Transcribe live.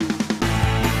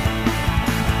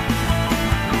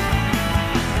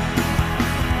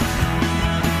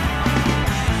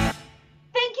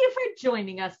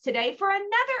joining us today for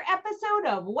another episode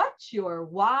of What's Your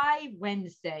Why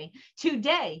Wednesday.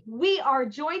 Today, we are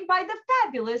joined by the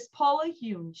fabulous Paula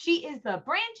Hume. She is the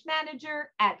branch manager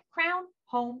at Crown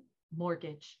Home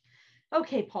Mortgage.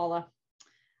 Okay, Paula,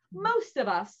 most of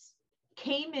us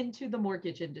came into the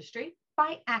mortgage industry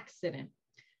by accident,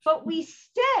 but we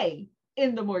stay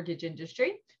in the mortgage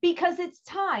industry because it's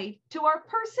tied to our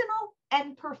personal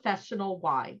and professional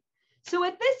why. So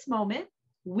at this moment,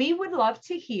 we would love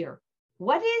to hear,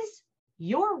 what is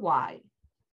your why?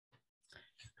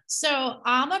 So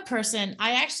I'm a person,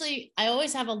 I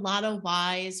always have a lot of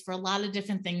whys for a lot of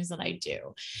different things that I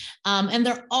do. And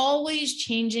they're always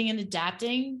changing and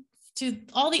adapting to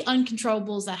all the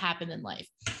uncontrollables that happen in life.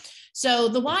 So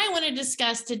the why I want to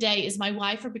discuss today is my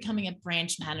why for becoming a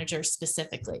branch manager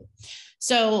specifically.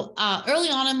 So early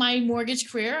on in my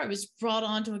mortgage career, I was brought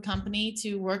on to a company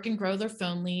to work and grow their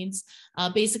phone leads,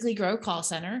 basically grow a call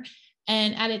center.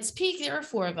 And at its peak, there were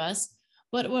 4 of us,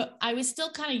 but I was still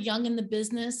kind of young in the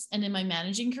business and in my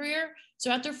managing career.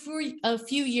 So after a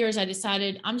few years, I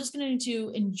decided I'm just going to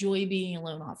enjoy being a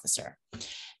loan officer.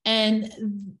 And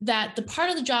that the part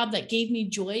of the job that gave me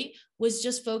joy was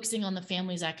just focusing on the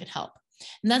families I could help.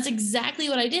 And that's exactly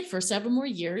what I did for several more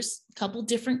years, a couple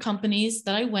different companies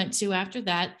that I went to after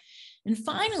that. And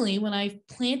finally, when I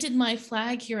planted my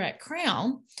flag here at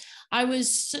Crown, I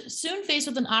was soon faced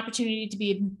with an opportunity to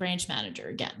be a branch manager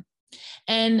again.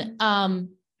 And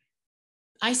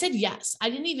I said yes. I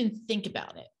didn't even think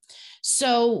about it.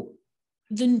 So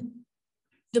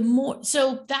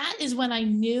so that is when I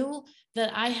knew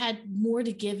that I had more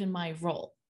to give in my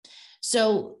role.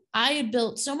 So I had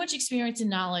built so much experience and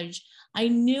knowledge. I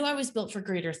knew I was built for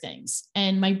greater things,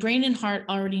 and my brain and heart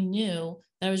already knew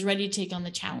that I was ready to take on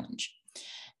the challenge.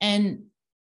 And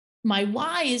my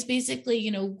why is basically,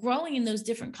 growing in those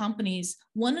different companies.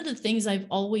 One of the things I've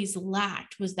always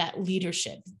lacked was that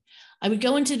leadership. I would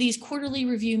go into these quarterly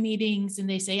review meetings and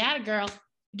they say, "Atta girl,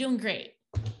 you're doing great."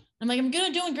 I'm like, "I'm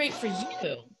doing great for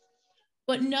you."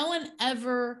 But no one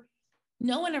ever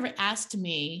asked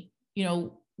me,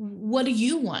 what do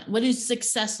you want? What does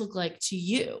success look like to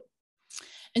you?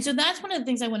 And so that's one of the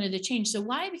things I wanted to change. So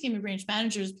why I became a branch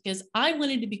manager is because I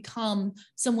wanted to become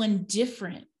someone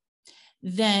different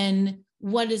than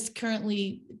what is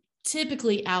currently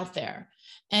typically out there.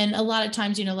 And a lot of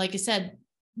times, like I said,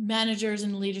 managers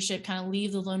and leadership kind of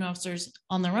leave the loan officers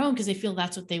on their own because they feel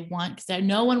that's what they want, because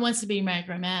no one wants to be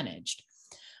micromanaged.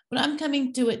 But I'm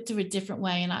coming to it through a different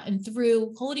way, and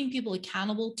through holding people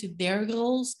accountable to their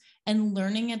goals and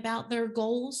learning about their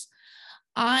goals.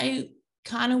 I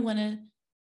kind of want to,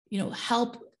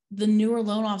 help the newer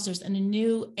loan officers and a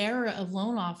new era of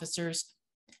loan officers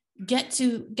get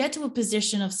to a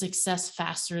position of success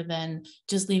faster than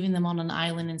just leaving them on an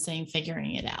island and saying,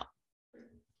 figuring it out.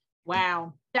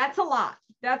 Wow. That's a lot.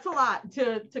 That's a lot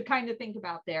to kind of think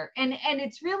about there. And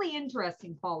it's really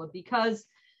interesting, Paula, because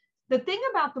the thing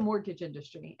about the mortgage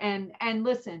industry, and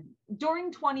listen,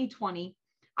 during 2020,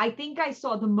 I think I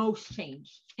saw the most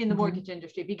change in the mortgage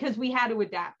industry because we had to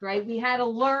adapt, right? We had to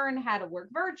learn how to work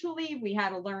virtually. We had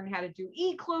to learn how to do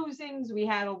e-closings. We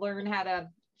had to learn how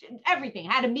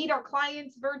to meet our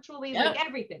clients virtually, like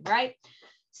everything, right?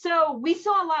 So we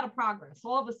saw a lot of progress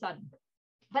all of a sudden.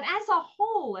 But as a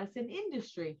whole, as an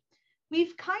industry,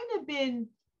 we've kind of been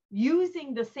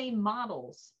using the same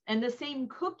models and the same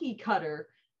cookie cutter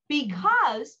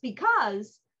because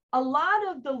a lot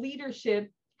of the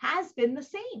leadership has been the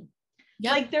same.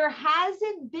 Yep. Like there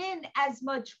hasn't been as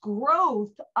much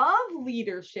growth of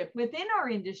leadership within our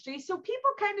industry. So people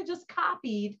kind of just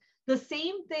copied the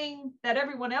same thing that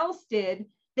everyone else did.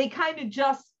 They kind of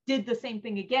just did the same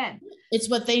thing again. It's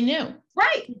what they knew.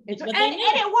 Right. And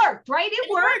it worked, right? It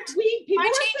worked. People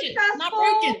were successful. Not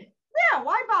broken. Yeah,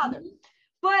 why bother? Mm-hmm.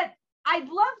 But I'd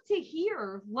love to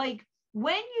hear, like,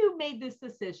 when you made this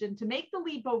decision to make the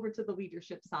leap over to the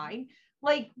leadership side,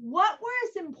 like what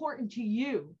was important to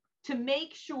you to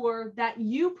make sure that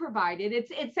you provided?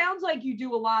 It sounds like you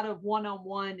do a lot of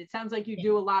one-on-one. It sounds like you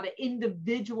do a lot of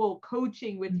individual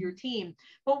coaching with your team.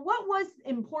 But what was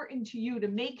important to you to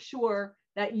make sure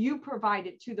that you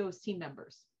provided to those team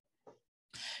members?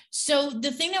 So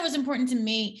the thing that was important to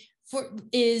me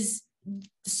is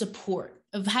support,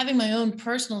 of having my own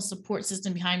personal support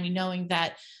system behind me, knowing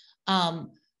that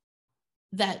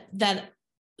that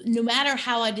no matter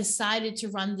how I decided to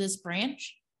run this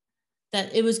branch,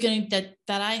 that it was that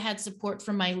I had support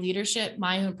from my leadership,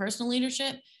 my own personal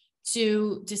leadership,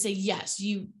 to say, yes,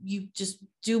 you just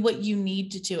do what you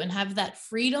need to do, and have that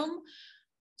freedom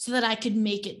so that I could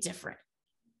make it different.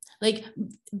 Like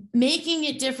making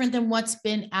it different than what's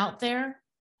been out there,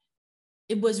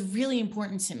 it was really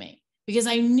important to me, because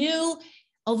I knew,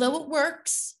 although it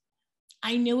works,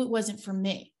 I knew it wasn't for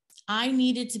me. I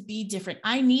needed to be different.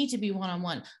 I need to be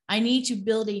one-on-one. I need to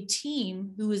build a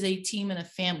team who is a team and a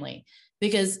family,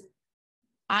 because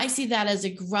I see that as a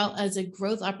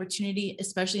growth opportunity,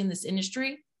 especially in this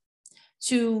industry,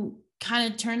 to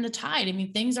kind of turn the tide. I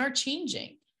mean, things are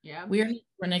changing. Yeah. We're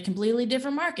in a completely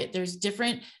different market. There's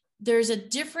a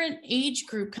different age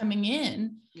group coming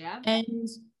in. Yeah. And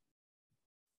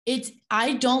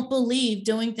I don't believe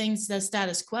doing things the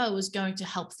status quo is going to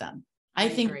help them. I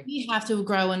think we have to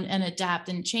grow and adapt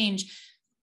and change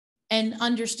and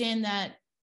understand that.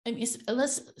 I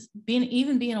mean,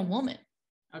 even being a woman,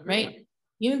 right?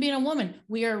 Even being a woman,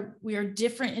 we are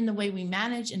different in the way we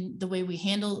manage and the way we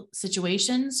handle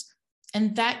situations.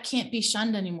 And that can't be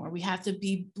shunned anymore. We have to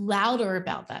be louder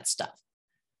about that stuff.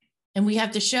 And we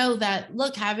have to show that,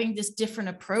 look, having this different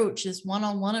approach, this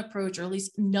one-on-one approach, or at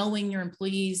least knowing your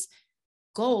employees'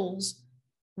 goals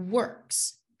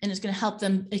works. And it's going to help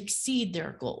them exceed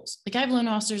their goals. Like, I have loan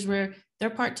officers where they're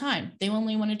part-time. They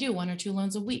only want to do 1 or 2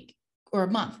 loans a week or a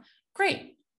month.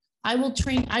 Great. I will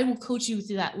coach you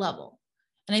through that level.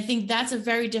 And I think that's a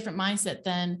very different mindset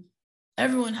than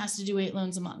everyone has to do 8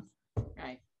 loans a month.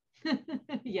 Right.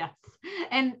 Yes.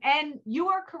 And you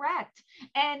are correct.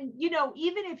 And,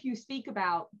 even if you speak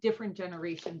about different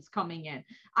generations coming in,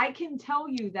 I can tell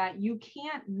you that you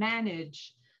can't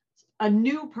manage a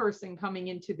new person coming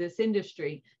into this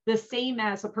industry the same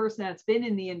as a person that's been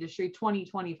in the industry 20,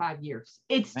 25 years.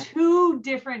 It's 2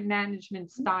 different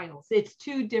management styles. It's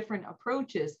 2 different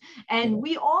approaches. And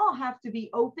we all have to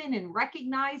be open and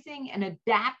recognizing and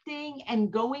adapting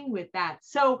and going with that.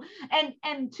 So,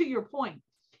 and to your point,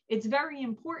 it's very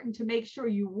important to make sure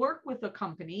you work with a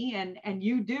company, and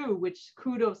you do, which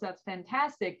kudos, that's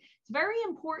fantastic. It's very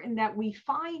important that we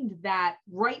find that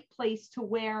right place to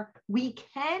where we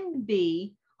can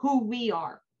be who we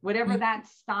are, whatever that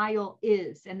style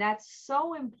is. And that's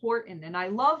so important. And I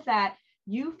love that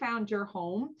you found your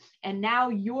home, and now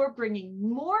you're bringing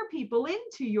more people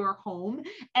into your home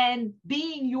and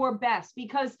being your best,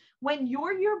 because when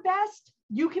you're your best,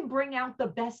 you can bring out the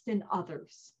best in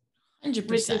others. 100%.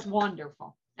 Which is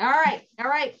wonderful. All right.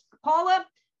 Paula,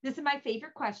 this is my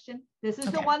favorite question. This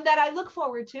is the one that I look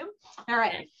forward to. All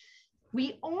right.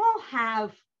 We all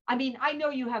have, I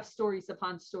know you have stories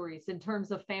upon stories in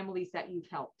terms of families that you've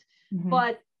helped,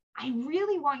 but I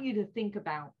really want you to think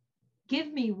about,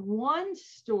 give me one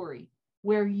story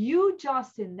where you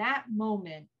just in that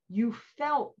moment, you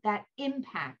felt that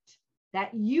impact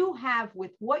that you have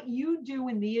with what you do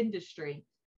in the industry,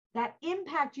 that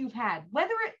impact you've had,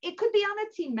 whether it could be on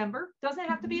a team member, doesn't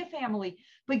have to be a family,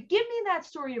 but give me that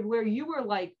story of where you were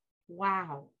like,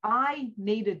 wow, I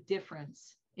made a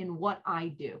difference in what I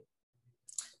do.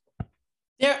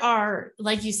 There are,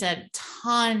 like you said,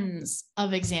 tons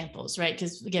of examples, right?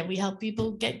 Because again, we help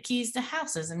people get keys to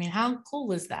houses. I mean, how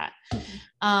cool is that?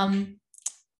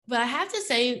 But I have to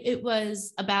say, it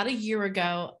was about a year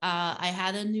ago, I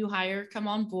had a new hire come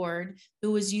on board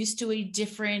who was used to a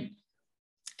different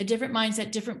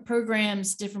mindset, different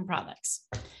programs, different products,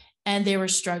 and they were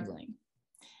struggling.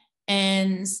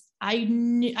 And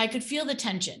I could feel the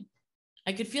tension.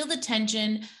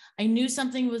 I knew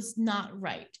something was not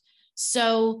right.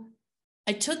 So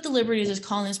I took the liberty of just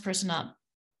calling this person up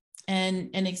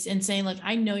and saying, look,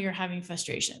 I know you're having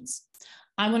frustrations.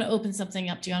 I want to open something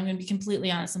up to you. I'm going to be completely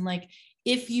honest. I'm like,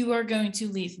 if you are going to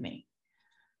leave me,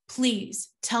 please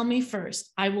tell me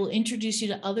first. I will introduce you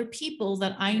to other people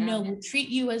that I know will treat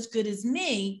you as good as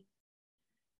me.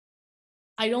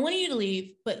 I don't want you to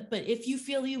leave, but if you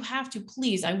feel you have to,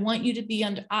 please, I want you to be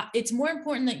under, it's more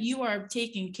important that you are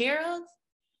taken care of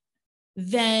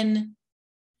than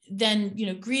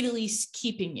greedily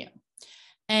keeping you.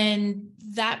 And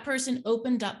that person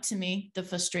opened up to me the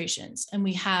frustrations, and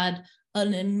we had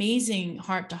an amazing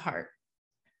heart to heart.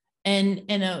 And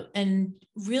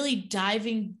really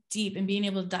diving deep and being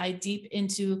able to dive deep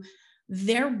into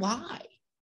their why.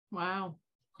 Wow.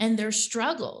 And their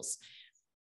struggles.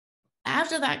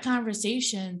 After that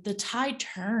conversation, the tide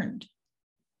turned.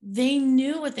 They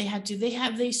knew what they had to.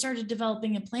 They started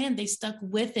developing a plan. They stuck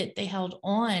with it. They held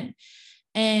on.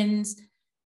 And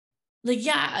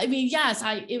yes,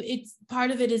 it's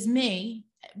part of it is me,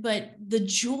 but the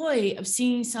joy of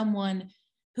seeing someone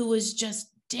who was just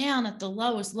down at the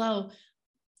lowest low,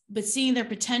 but seeing their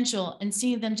potential and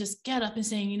seeing them just get up and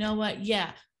saying, you know what?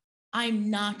 Yeah, I'm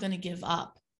not going to give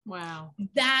up. Wow.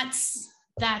 That's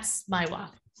my why.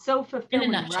 So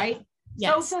fulfilling, right?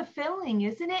 Yes. So fulfilling,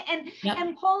 isn't it?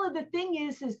 And Paula, the thing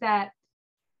is that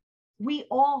we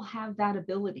all have that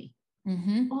ability.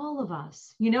 Mm-hmm. All of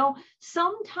us, you know,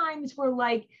 sometimes we're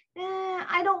like,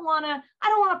 I don't want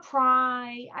to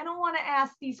pry. I don't want to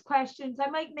ask these questions. I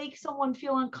might make someone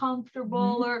feel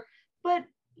uncomfortable but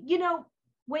you know,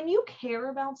 when you care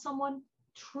about someone,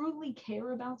 truly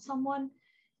care about someone,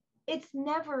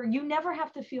 you never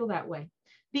have to feel that way,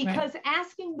 because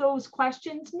asking those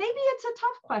questions, maybe it's a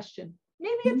tough question.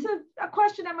 Maybe it's a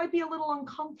question that might be a little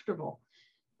uncomfortable,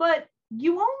 but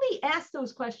you only ask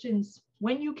those questions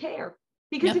when you care.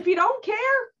 Because if you don't care,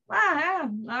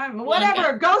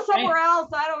 whatever, go somewhere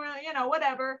else. I don't really, you know,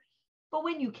 whatever. But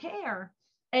when you care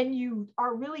and you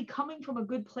are really coming from a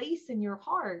good place in your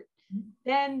heart,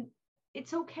 then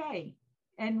it's okay.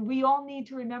 And we all need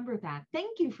to remember that.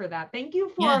 Thank you for that. Thank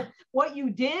you for what you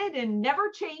did and never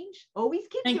change. Always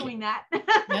keep doing that.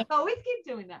 Always keep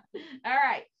doing that. All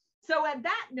right. So at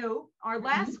that note, our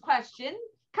last question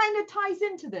kind of ties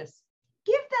into this.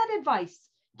 Give that advice.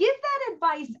 Give that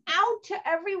advice out to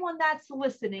everyone that's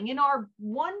listening in our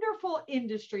wonderful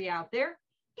industry out there.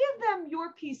 Give them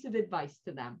your piece of advice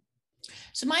to them.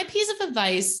 So my piece of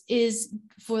advice is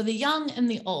for the young and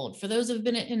the old, for those who have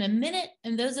been in a minute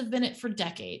and those who have been it for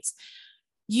decades.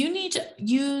 You need to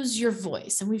use your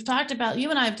voice. And we've talked about, you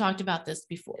and I have talked about this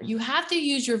before. You have to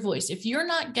use your voice. If you're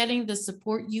not getting the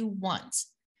support you want,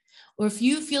 or if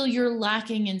you feel you're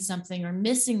lacking in something or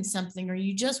missing something, or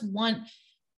you just want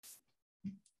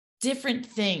different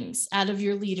things out of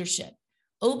your leadership,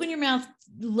 open your mouth,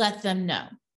 let them know.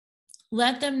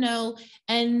 Let them know.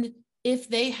 And if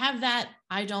they have that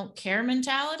I don't care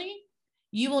mentality,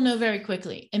 you will know very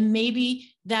quickly. And maybe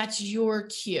that's your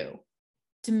cue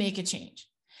to make a change.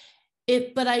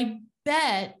 But I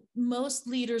bet most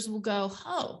leaders will go,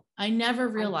 oh, I never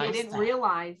realized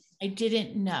I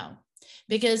didn't know.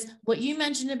 Because what you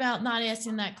mentioned about not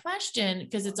asking that question,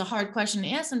 because it's a hard question to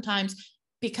ask sometimes,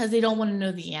 because they don't want to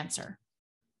know the answer.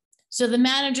 So the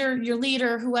manager, your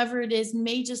leader, whoever it is,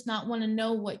 may just not want to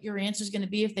know what your answer is going to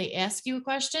be if they ask you a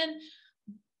question.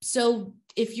 So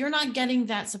if you're not getting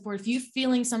that support, if you're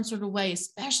feeling some sort of way,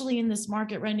 especially in this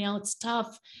market right now, it's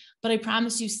tough, but I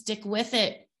promise you, stick with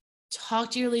it.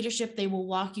 Talk to your leadership. They will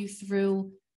walk you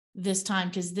through this time,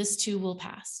 because this too will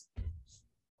pass.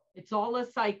 It's all a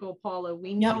cycle, Paula.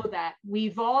 We know that.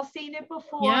 We've all seen it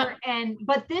before.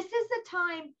 But this is the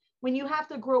time when you have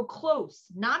to grow close,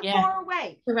 not far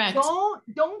away. Correct.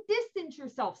 Don't distance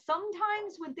yourself.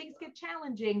 Sometimes when things get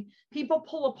challenging, people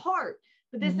pull apart.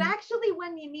 But this is actually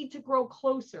when you need to grow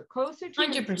closer to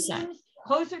 100%. Your teams,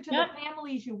 closer to the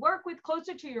families you work with,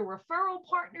 closer to your referral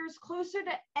partners, closer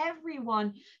to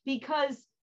everyone, because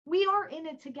we are in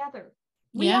it together.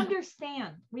 We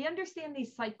understand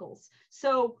these cycles.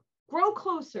 So grow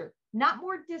closer, not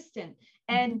more distant,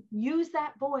 and use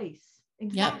that voice.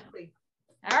 Exactly.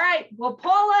 All right. Well,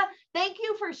 Paula, thank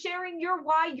you for sharing your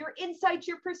why, your insights,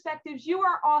 your perspectives. You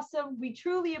are awesome. We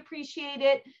truly appreciate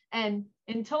it. And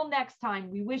until next time,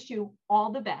 we wish you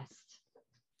all the best.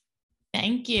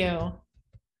 Thank you.